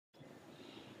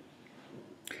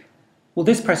Well,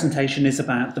 this presentation is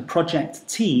about the project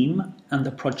team and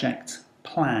the project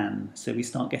plan. So we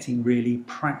start getting really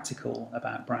practical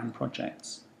about brand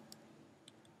projects.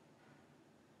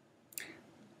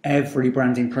 Every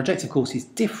branding project, of course, is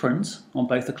different on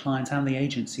both the client and the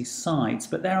agency sides,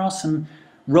 but there are some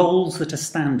roles that are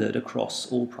standard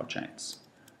across all projects.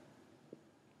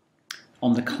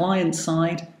 On the client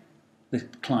side, the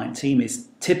client team is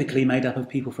typically made up of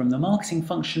people from the marketing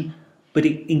function, but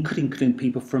it could include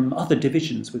people from other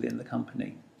divisions within the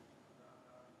company.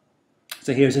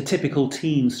 So here's a typical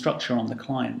team structure on the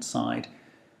client side,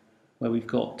 where we've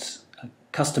got a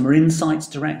customer insights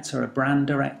director, a brand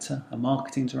director, a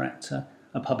marketing director,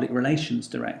 a public relations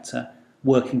director,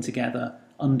 working together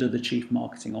under the chief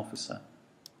marketing officer.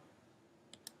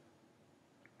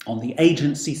 On the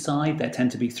agency side, there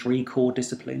tend to be three core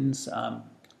disciplines: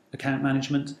 account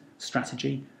management,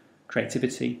 strategy,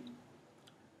 creativity,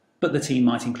 but the team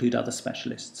might include other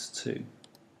specialists too.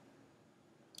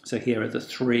 So here are the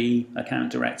three: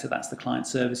 account director, that's the client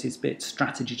services bit;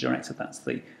 strategy director, that's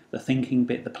the thinking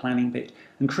bit, the planning bit;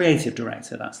 and creative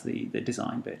director, that's the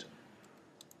design bit.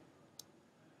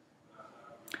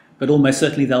 But almost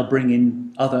certainly they'll bring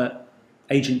in other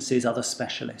agencies, other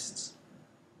specialists.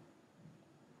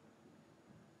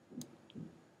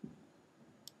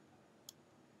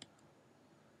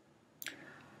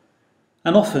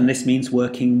 And often this means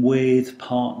working with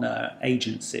partner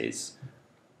agencies.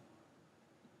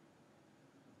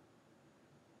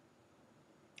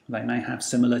 They may have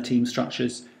similar team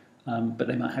structures, but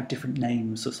they might have different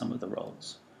names for some of the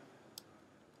roles.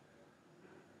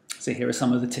 So here are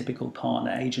some of the typical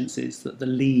partner agencies that the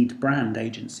lead brand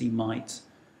agency might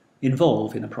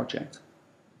involve in a project.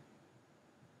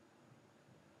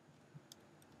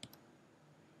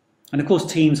 And of course,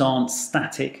 teams aren't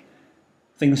static.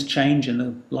 Things change in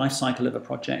the life cycle of a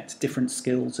project. Different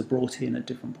skills are brought in at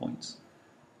different points.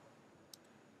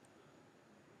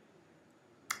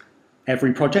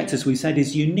 Every project, as we said,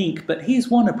 is unique, but here's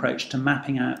one approach to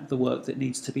mapping out the work that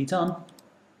needs to be done,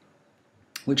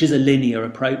 which is a linear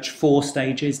approach: 4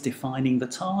 stages: defining the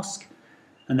task,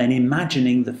 and then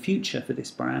imagining the future for this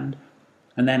brand,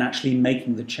 and then actually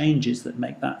making the changes that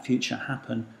make that future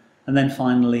happen, and then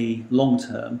finally,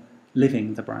 long-term,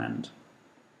 living the brand.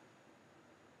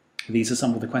 These are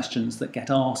some of the questions that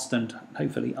get asked and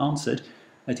hopefully answered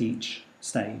at each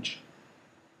stage.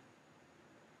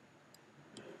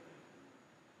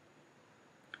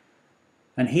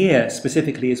 And here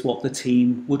specifically is what the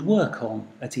team would work on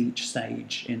at each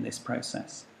stage in this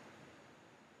process.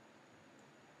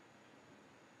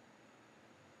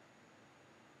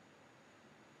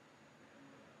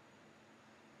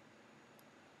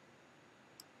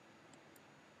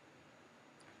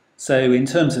 So in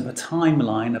terms of a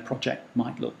timeline, a project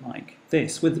might look like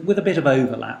this, with a bit of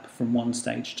overlap from one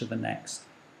stage to the next.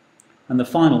 And the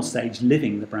final stage,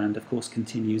 living the brand, of course,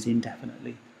 continues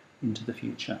indefinitely into the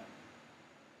future.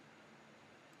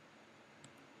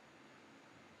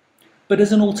 But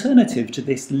as an alternative to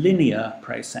this linear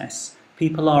process,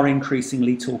 people are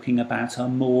increasingly talking about a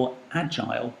more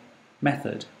agile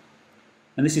method.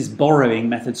 And this is borrowing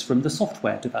methods from the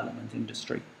software development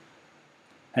industry.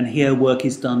 And here work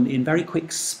is done in very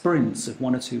quick sprints of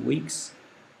 1 or 2 weeks.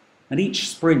 And each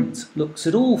sprint looks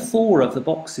at all 4 of the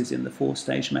boxes in the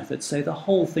 4-stage method, so the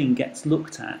whole thing gets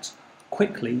looked at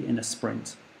quickly in a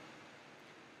sprint.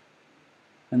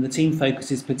 And the team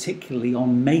focuses particularly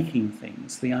on making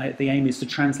things. The aim is to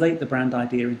translate the brand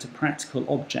idea into practical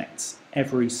objects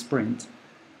every sprint,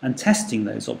 and testing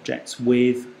those objects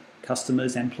with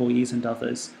customers, employees and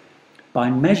others. By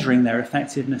measuring their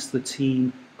effectiveness, the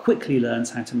team quickly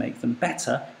learns how to make them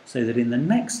better, so that in the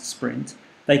next sprint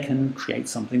they can create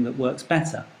something that works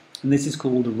better. And this is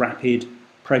called rapid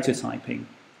prototyping.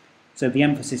 So the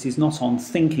emphasis is not on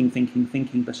thinking,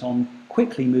 but on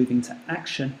quickly moving to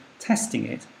action, testing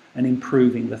it and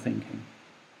improving the thinking.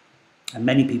 And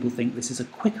many people think this is a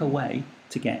quicker way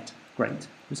to get great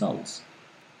results.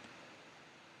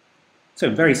 So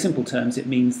in very simple terms, it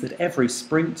means that every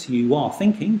sprint you are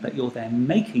thinking, but you're then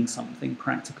making something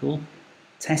practical,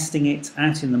 testing it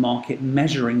out in the market,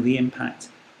 measuring the impact,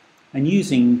 and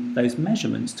using those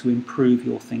measurements to improve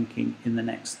your thinking in the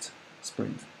next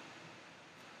sprint.